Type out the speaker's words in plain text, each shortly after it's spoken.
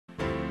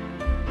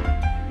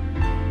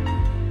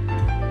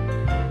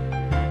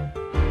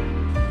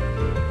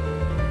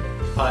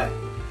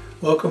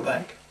Welcome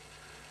back.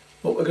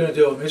 What we're going to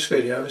do on this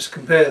video is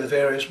compare the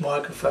various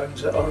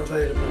microphones that are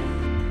available.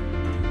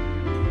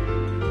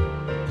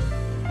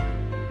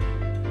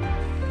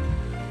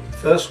 The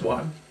first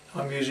one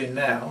I'm using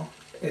now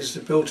is the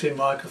built-in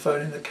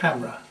microphone in the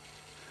camera.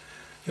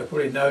 You'll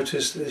probably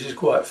notice that this is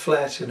quite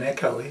flat and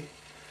echoey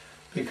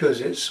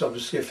because it's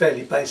obviously a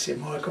fairly basic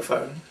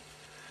microphone,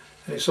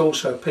 and it's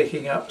also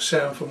picking up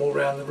sound from all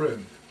around the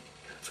room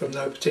from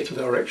no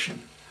particular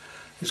direction.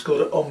 It's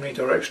called an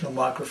omnidirectional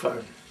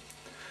microphone.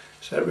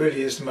 So it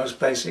really is the most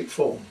basic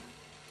form.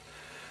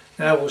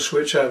 Now we'll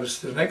switch over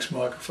to the next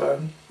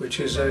microphone, which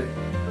is a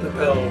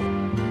lapel.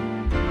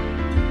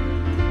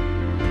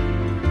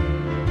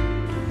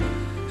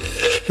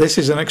 This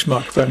is the next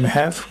microphone we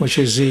have, which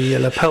is the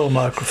lapel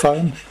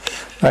microphone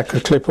that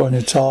could clip on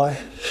your tie.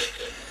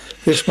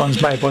 This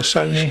one's made by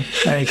Sony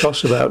and it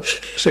costs about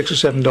 $6 or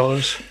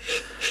 $7.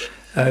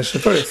 It's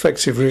very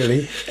effective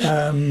really,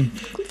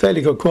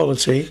 fairly good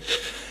quality.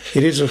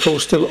 It is of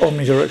course still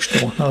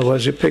omnidirectional, in other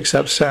words it picks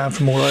up sound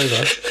from all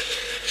over,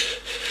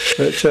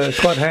 but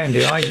quite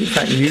handy. I in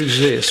fact use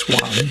this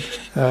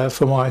one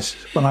for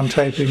when I'm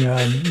taping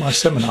my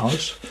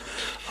seminars.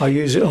 I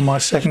use it on my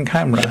second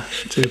camera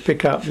to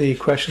pick up the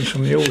questions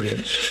from the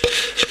audience.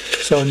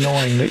 So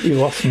annoying that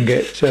you often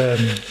get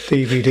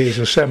DVDs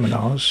or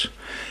seminars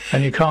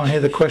and you can't hear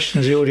the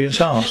questions the audience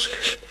ask.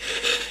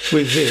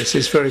 With this,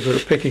 it's very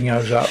good at picking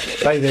those up.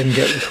 They then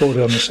get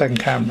recorded on the second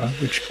camera,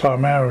 which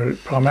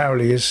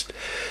primarily is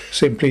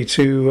simply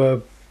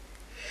to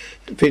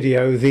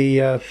video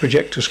the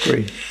projector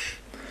screen.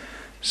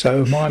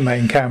 So my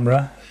main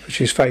camera,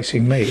 which is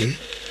facing me,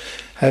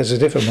 has a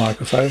different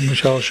microphone,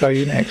 which I'll show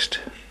you next.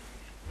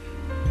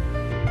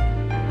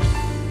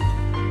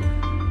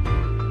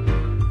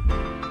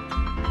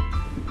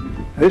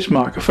 This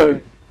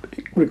microphone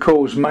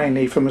records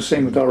mainly from a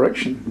single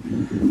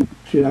direction,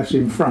 which is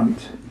actually in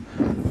front.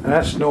 And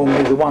that's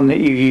normally the one that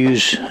you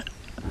use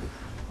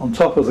on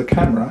top of the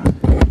camera.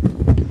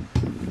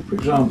 For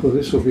example,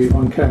 this will be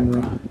one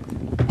camera,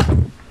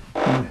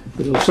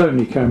 the little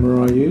Sony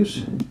camera I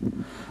use,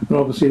 and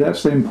obviously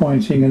that's then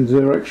pointing in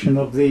the direction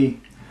of the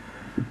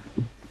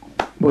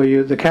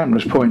where the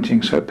camera's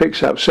pointing, so it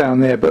picks up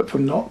sound there, but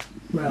from not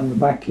round the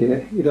back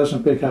here it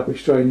doesn't pick up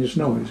extraneous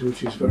noise,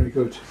 which is very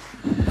good.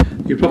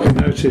 You probably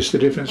notice the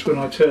difference when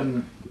I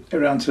turn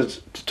around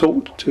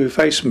to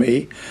face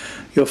me.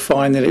 You'll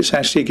find that it's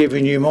actually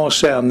giving you more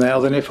sound now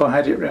than if I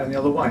had it round the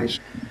other way.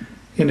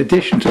 In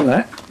addition to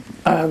that,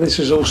 this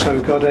has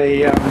also got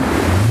a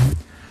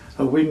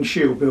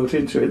windshield built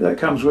into it that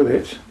comes with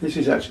it. This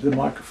is actually the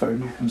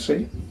microphone, you can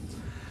see,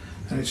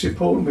 and it's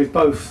important with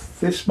both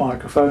this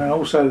microphone and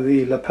also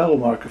the lapel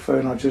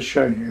microphone I've just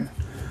shown you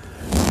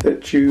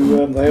that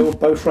they all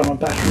both run on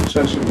battery,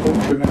 so it's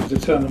important to remember to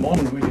turn them on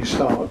when you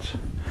start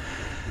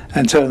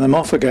and turn them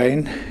off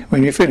again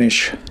when you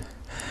finish.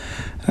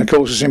 And of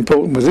course it's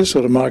important with this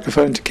sort of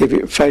microphone to keep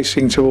it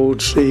facing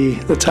towards the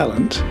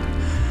talent.